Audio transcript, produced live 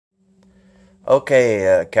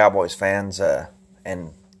Okay, Cowboys fans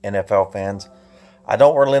and NFL fans, I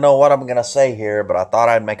don't really know what I'm going to say here, but I thought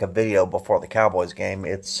I'd make a video before the Cowboys game.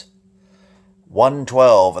 It's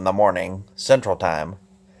 1:12 in the morning, Central Time,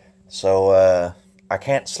 so I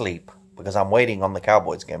can't sleep because I'm waiting on the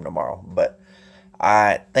Cowboys game tomorrow. But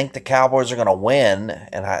I think the Cowboys are going to win,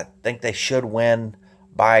 and I think they should win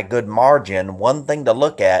by a good margin. One thing to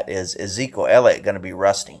look at is Ezekiel Elliott going to be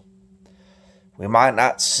rusty? We might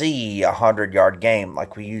not see a 100-yard game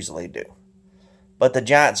like we usually do. But the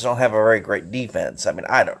Giants don't have a very great defense. I mean,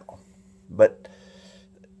 I don't know. But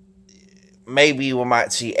maybe we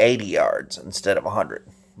might see 80 yards instead of 100.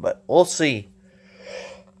 But we'll see.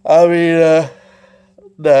 I mean,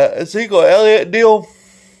 the Ezekiel Elliott deal,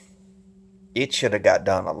 it should have got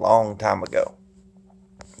done a long time ago.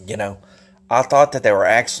 You know, I thought that they were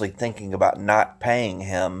actually thinking about not paying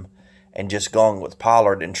him and just going with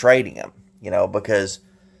Pollard and trading him. Because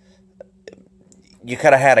you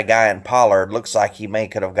could have had a guy in Pollard, looks like he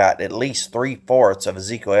could have got at least 3/4 of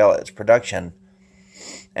Ezekiel Elliott's production,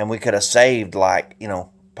 and we could have saved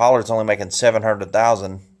Pollard's only making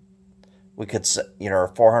 $700,000. We could, or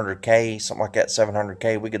 $400K, something like that,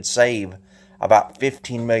 $700K. We could save about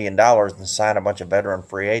 $15 million and sign a bunch of veteran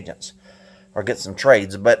free agents or get some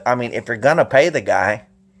trades. But I mean, if you're gonna pay the guy,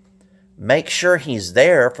 make sure he's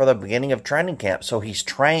there for the beginning of training camp. So he's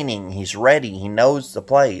training, he's ready, he knows the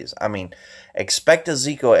plays. I mean, expect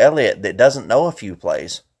Ezekiel Elliott that doesn't know a few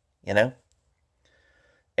plays,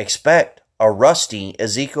 Expect a rusty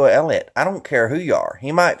Ezekiel Elliott. I don't care who you are.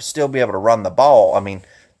 He might still be able to run the ball. I mean,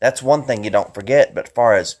 that's one thing you don't forget. But as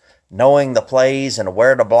far as knowing the plays and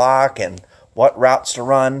where to block and what routes to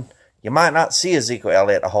run, you might not see Ezekiel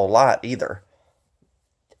Elliott a whole lot either.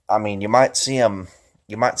 I mean, you might see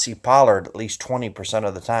Pollard at least 20%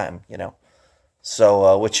 of the time,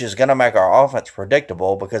 So, which is going to make our offense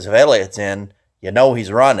predictable because if Elliott's in,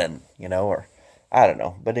 he's running, or I don't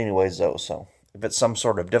know. But anyways, though, so if it's some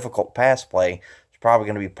sort of difficult pass play, it's probably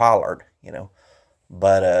going to be Pollard,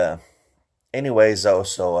 But anyways, though,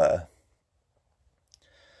 so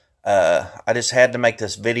I just had to make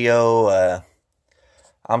this video.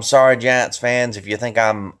 I'm sorry, Giants fans, if you think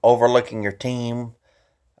I'm overlooking your team.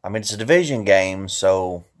 I mean, it's a division game,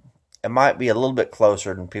 so it might be a little bit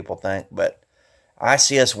closer than people think, but I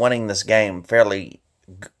see us winning this game fairly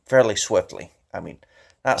swiftly. I mean,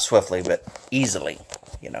 not swiftly, but easily,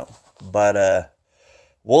 But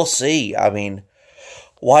we'll see. I mean,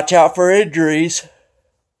 watch out for injuries,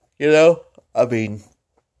 I mean,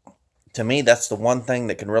 to me, that's the one thing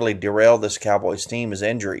that can really derail this Cowboys team is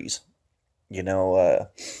injuries. You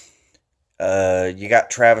got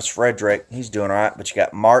Travis Frederick, he's doing all right, but you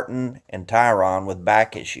got Martin and Tyron with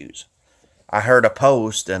back issues. I heard a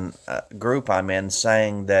post in a group I'm in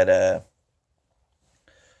saying that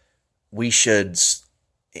we should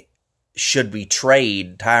we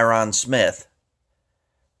trade Tyron Smith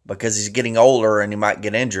because he's getting older and he might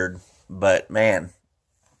get injured. But man,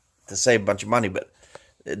 to save a bunch of money, but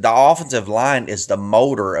the offensive line is the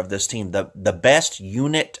motor of this team. The best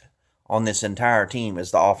unit on this entire team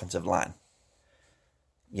is the offensive line.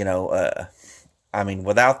 I mean,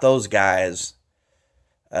 without those guys,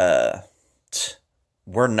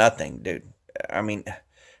 we're nothing, dude. I mean,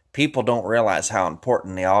 people don't realize how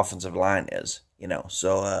important the offensive line is,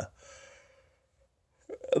 So,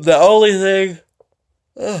 the only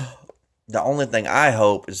thing I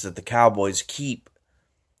hope is that the Cowboys keep,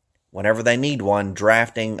 whenever they need one,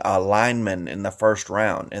 drafting a lineman in the first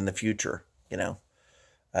round in the future,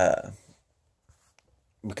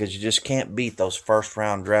 because you just can't beat those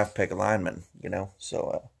first-round draft pick linemen,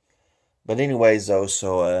 So, but anyways, though,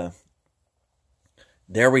 so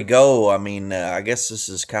there we go. I mean, I guess this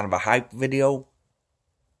is kind of a hype video,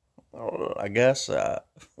 I guess.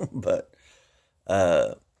 But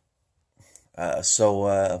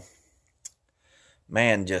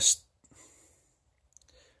man, just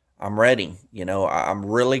I'm ready. I'm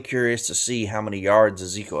really curious to see how many yards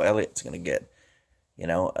Ezekiel Elliott's going to get.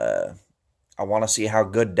 I want to see how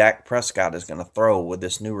good Dak Prescott is going to throw with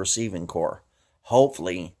this new receiving core.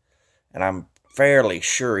 Hopefully, and I'm fairly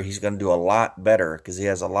sure he's going to do a lot better because he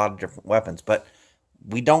has a lot of different weapons. But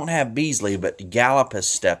we don't have Beasley, but Gallup has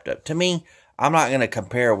stepped up. To me, I'm not going to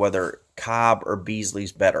compare whether Cobb or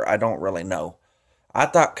Beasley's better. I don't really know. I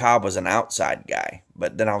thought Cobb was an outside guy,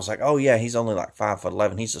 but then I was like, oh yeah, he's only like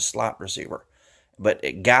 5'11". He's a slot receiver. But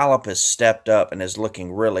Gallup has stepped up and is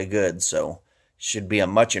looking really good, so should be a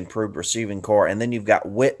much improved receiving core. And then you've got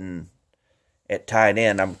Witten at tight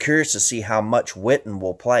end. I'm curious to see how much Witten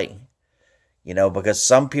will play. Because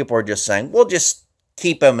some people are just saying, we'll just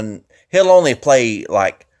keep him and he'll only play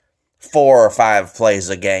like 4 or 5 plays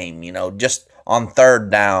a game, just on third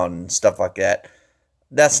down and stuff like that.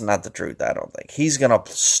 That's not the truth, I don't think. He's going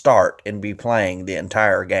to start and be playing the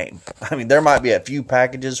entire game. I mean, there might be a few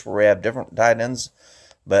packages where we have different tight ends,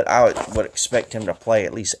 but I would expect him to play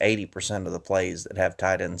at least 80% of the plays that have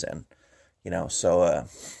tight ends in. You know, so,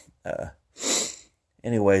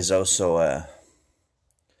 anyways, though, so,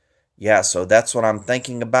 yeah, so that's what I'm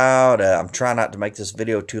thinking about. I'm trying not to make this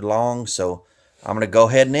video too long, so I'm going to go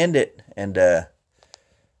ahead and end it. And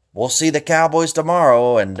we'll see the Cowboys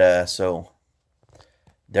tomorrow. And so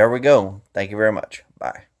there we go. Thank you very much.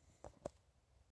 Bye.